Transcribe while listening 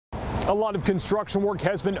A lot of construction work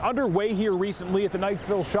has been underway here recently at the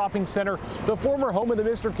Knightsville shopping center, the former home of the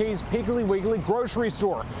Mr. K's Piggly Wiggly grocery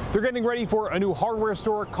store. They're getting ready for a new hardware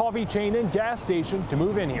store, coffee chain, and gas station to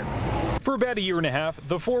move in here. For about a year and a half,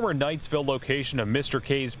 the former Knightsville location of Mr.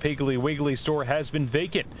 K's Piggly Wiggly store has been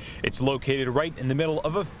vacant. It's located right in the middle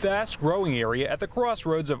of a fast-growing area at the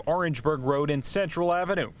crossroads of Orangeburg Road and Central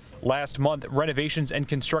Avenue. Last month, renovations and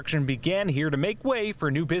construction began here to make way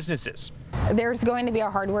for new businesses. There's going to be a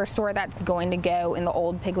hardware store that's going to go in the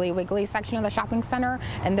old Piggly Wiggly section of the shopping center,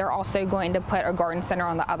 and they're also going to put a garden center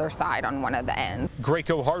on the other side on one of the ends.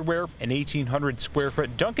 Graco Hardware, an 1,800 square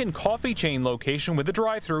foot Dunkin' coffee chain location with a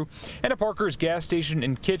drive-through, and a Parker's gas station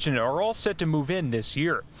and kitchen are all set to move in this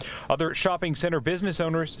year. Other shopping center business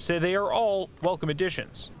owners say they are all welcome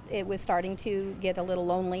additions. It was starting to get a little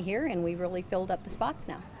lonely here, and we really filled up the spots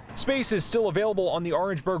now. Space is still available on the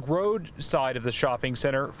Orangeburg Road side of the shopping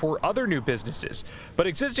center for other new businesses, but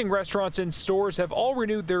existing restaurants and stores have all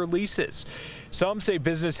renewed their leases. Some say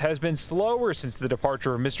business has been slower since the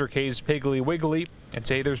departure of Mr. K's Piggly Wiggly and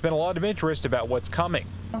say there's been a lot of interest about what's coming.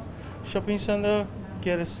 Shopping center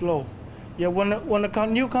get slow. Yeah, when the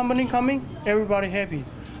new company coming, everybody happy.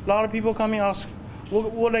 A lot of people coming ask,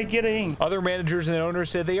 will they get in? Other managers and owners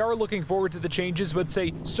say they are looking forward to the changes, but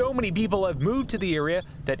say so many people have moved to the area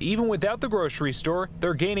that even without the grocery store,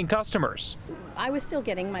 they're gaining customers. I was still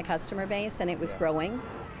getting my customer base and it was growing,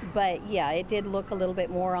 but yeah, it did look a little bit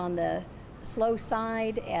more on the slow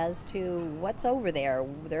side as to what's over there.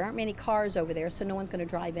 There aren't many cars over there, so no one's going to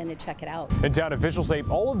drive in and check it out. And town officials say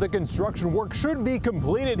all of the construction work should be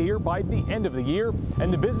completed here by the end of the year,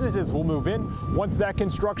 and the businesses will move in once that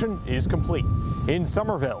construction is complete. In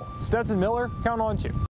Somerville, Stetson Miller, Count On 2.